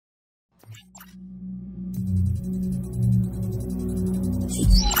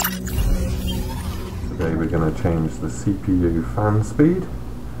Today we're going to change the CPU fan speed.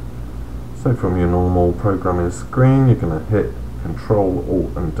 So from your normal programming screen, you're going to hit Control,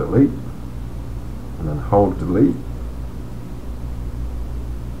 Alt and Delete, and then hold Delete.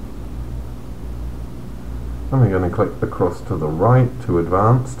 And we're going to click across to the right to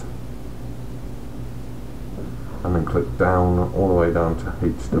Advanced, and then click down all the way down to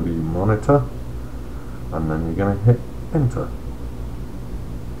HW Monitor, and then you're going to hit Enter.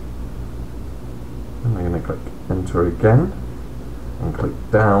 And we're going to click Enter again, and click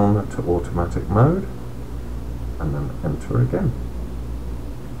down to Automatic Mode, and then Enter again.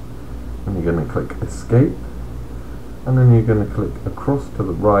 And you're going to click Escape, and then you're going to click across to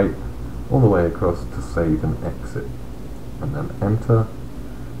the right, all the way across to Save and Exit, and then Enter,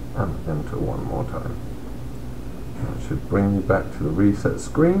 and Enter one more time. That should bring you back to the reset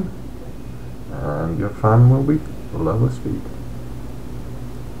screen, and your fan will be lower speed.